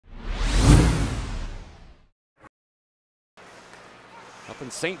Up in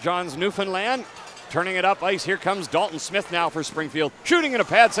St. John's, Newfoundland. Turning it up ice. Here comes Dalton Smith now for Springfield. Shooting in a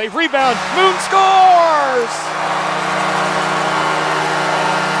pad save. Rebound. Moon scores!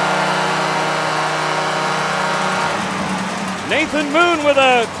 Nathan Moon with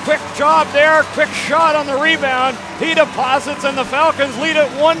a quick job there. Quick shot on the rebound. He deposits and the Falcons lead it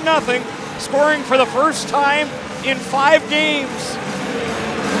 1-0. Scoring for the first time in 5 games.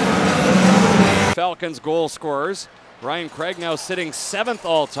 Falcons goal scorers. Ryan Craig now sitting 7th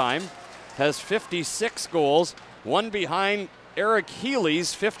all-time. Has 56 goals, one behind Eric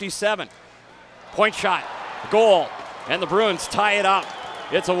Healy's 57. Point shot, goal, and the Bruins tie it up.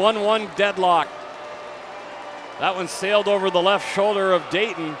 It's a 1-1 deadlock. That one sailed over the left shoulder of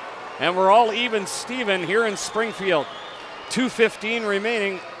Dayton, and we're all even Steven here in Springfield. 2:15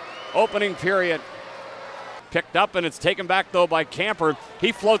 remaining, opening period. Picked up, and it's taken back, though, by Camper.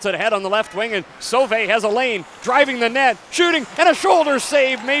 He floats it ahead on the left wing, and Sauvé has a lane, driving the net, shooting, and a shoulder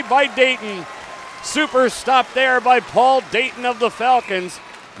save made by Dayton. Super stop there by Paul Dayton of the Falcons,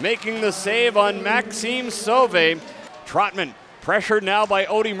 making the save on Maxime Sauvé. Trotman pressured now by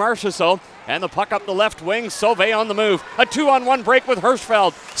Odie Marchessault, and the puck up the left wing. Sauvé on the move. A 2-on-1 break with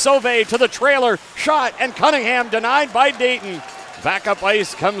Hirschfeld. Sauvé to the trailer, shot, and Cunningham denied by Dayton. Back up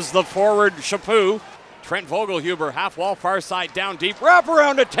ice comes the forward Chaput. Trent Vogelhuber, half wall, far side, down deep,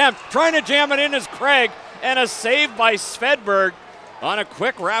 wraparound attempt, trying to jam it in is Craig, and a save by Svedberg on a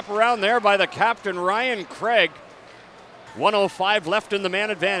quick wraparound there by the captain, Ryan Craig. 1:05 left in the man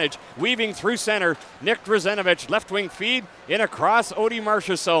advantage, weaving through center, Nick Drazenovic, left wing feed, in across Odie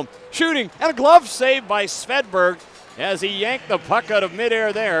Marchessault, shooting, and a glove save by Svedberg as he yanked the puck out of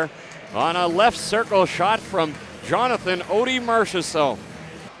midair there on a left circle shot from Jonathan Odie Marchessault.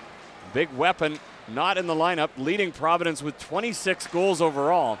 Big weapon. Not in the lineup, leading Providence with 26 goals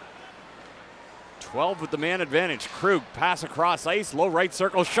overall. 12 with the man advantage. Krug, pass across ice, low right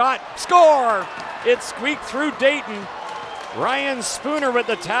circle shot, score! It squeaked through Dayton. Ryan Spooner with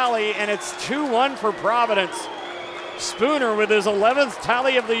the tally, and it's 2-1 for Providence. Spooner with his 11th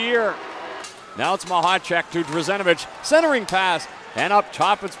tally of the year. Now it's Mahacek to Drazenovic, centering pass, and up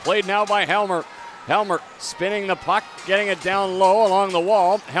top it's played now by Helmer. Helmer spinning the puck, getting it down low along the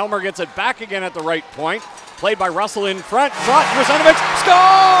wall. Helmer gets it back again at the right point. Played by Russell in front. Shot, Drazenovic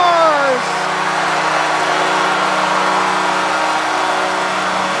scores!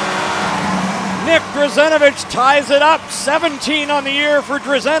 Nick Drazenovic ties it up. 17 on the year for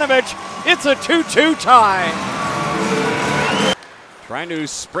Drazenovic. It's a 2-2 tie. Trying to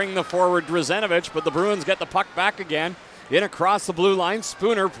spring the forward Drazenovic, but the Bruins get the puck back again. In across the blue line,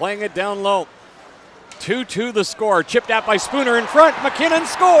 Spooner playing it down low. 2-2 the score, chipped out by Spooner in front. McKinnon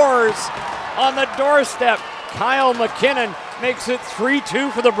scores on the doorstep. Kyle McKinnon makes it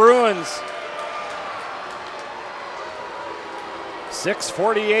 3-2 for the Bruins.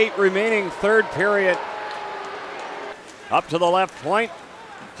 6:48 remaining, third period. Up to the left point.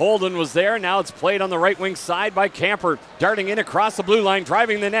 Holden was there. Now it's played on the right wing side by Camper. Darting in across the blue line,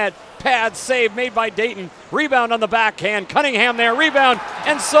 driving the net. Pad save made by Dayton. Rebound on the backhand. Cunningham there, rebound,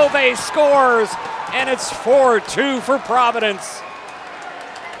 and Sauvé scores. And it's 4-2 for Providence.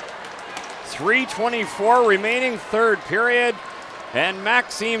 3:24 remaining, third period. And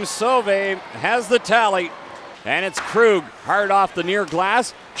Maxime Sauvé has the tally. And it's Krug, hard off the near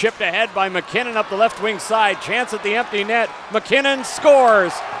glass. Chipped ahead by McKinnon up the left wing side. Chance at the empty net. McKinnon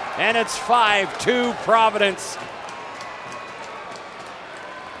scores. And it's 5-2 Providence.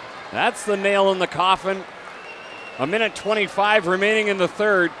 That's the nail in the coffin. 1:25 remaining in the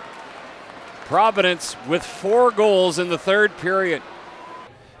third. Providence with 4 goals in the third period.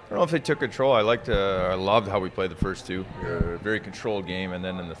 I don't know if they took control. I loved how we played the first 2. A very controlled game, and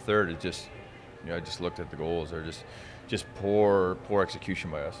then in the third, it just, I just looked at the goals. They're just poor execution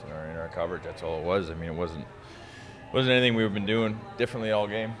by us in our coverage. That's all it was. I mean, it wasn't anything we've been doing differently all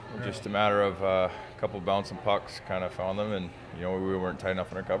game. It was just a matter of a couple of bouncing pucks, kind of found them, and we weren't tight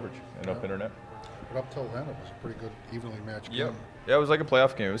enough in our coverage. Ended up internet. But up till then, it was a pretty good, evenly matched game. Yeah, it was like a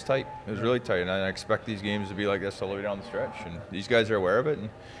playoff game. It was tight. It was really tight, and I expect these games to be like this all the way down the stretch. And these guys are aware of it, and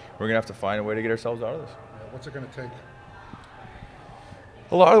we're going to have to find a way to get ourselves out of this. What's it going to take?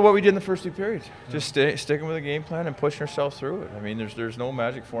 A lot of what we did in the first 2 periods. Just sticking with the game plan and pushing ourselves through it. I mean, there's no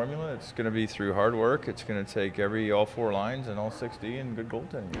magic formula. It's going to be through hard work. It's going to take all 4 lines and all 6D and good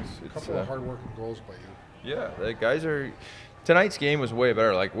goaltending. A couple of hard-working goals by you. Yeah, the guys are. Tonight's game was way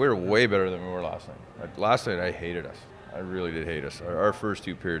better. Like, we were way better than we were last night. Like, last night, I hated us. I really did hate us. Our first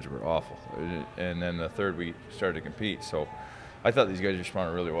 2 periods were awful, and then the third we started to compete. So, I thought these guys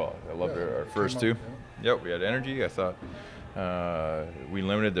responded really well. I loved our first 2. Yep, we had energy. I thought we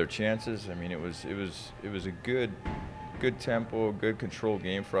limited their chances. I mean, it was a good good tempo, good control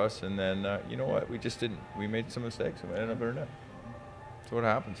game for us. And then you know what? We just didn't. We made some mistakes and we ended up in our net. That's what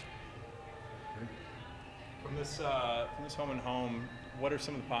happens. From this home and home, what are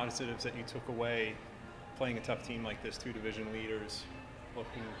some of the positives that you took away playing a tough team like this, 2 division leaders,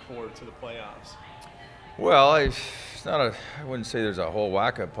 looking forward to the playoffs? Well, I wouldn't say there's a whole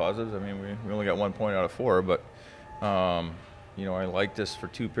whack of positives. I mean, we only got 1 point out of 4, but you know, I like this for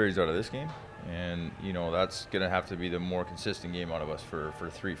 2 periods out of this game, and you know that's going to have to be the more consistent game out of us for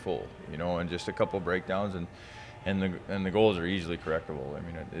 3 full. You know, and just a couple breakdowns, and the goals are easily correctable. I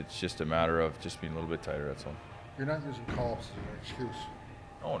mean, it's just a matter of just being a little bit tighter. That's all. You're not using call-ups as an excuse.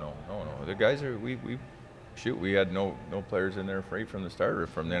 Oh no. The guys are we had no players in there right from the start or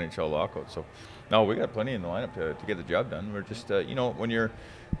from the NHL lockout. So no, we got plenty in the lineup to get the job done. We're just you know, when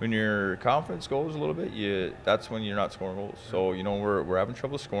your confidence goes a little bit, that's when you're not scoring goals. So you know, we're having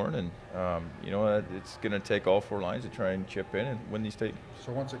trouble scoring, and you know, it's going to take all 4 lines to try and chip in and win these tape.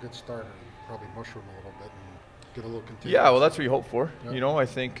 So once it gets started, probably mushroom a little bit and get a little continuous. Yeah, well, that's what you hope for. Yep. You know, I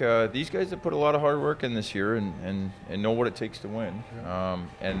think these guys have put a lot of hard work in this year and know what it takes to win. Yep.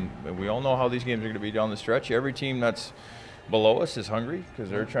 And we all know how these games are going to be down the stretch. Every team that's below us is hungry because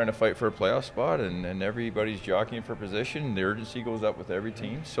they're trying to fight for a playoff spot, and everybody's jockeying for position. The urgency goes up with every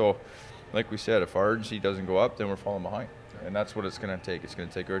team. So, like we said, if our urgency doesn't go up, then we're falling behind. And that's what it's going to take. It's going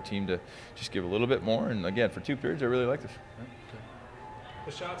to take our team to just give a little bit more. And again, for 2 periods, I really like this.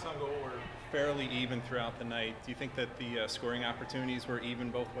 The shots on goal were fairly even throughout the night. Do you think that the scoring opportunities were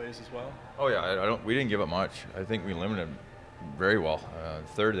even both ways as well? Oh yeah, we didn't give up much. I think we limited them very well.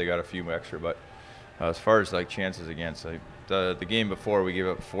 Third, they got a few extra, but as far as like chances against, the game before we gave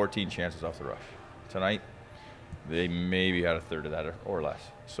up 14 chances off the rush. Tonight, they maybe had a third of that or less.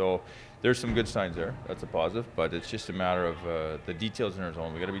 So there's some good signs there. That's a positive, but it's just a matter of the details in our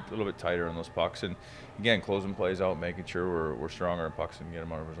zone. We got to be a little bit tighter on those pucks, and again, closing plays out, making sure we're stronger on pucks and get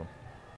them out of our zone.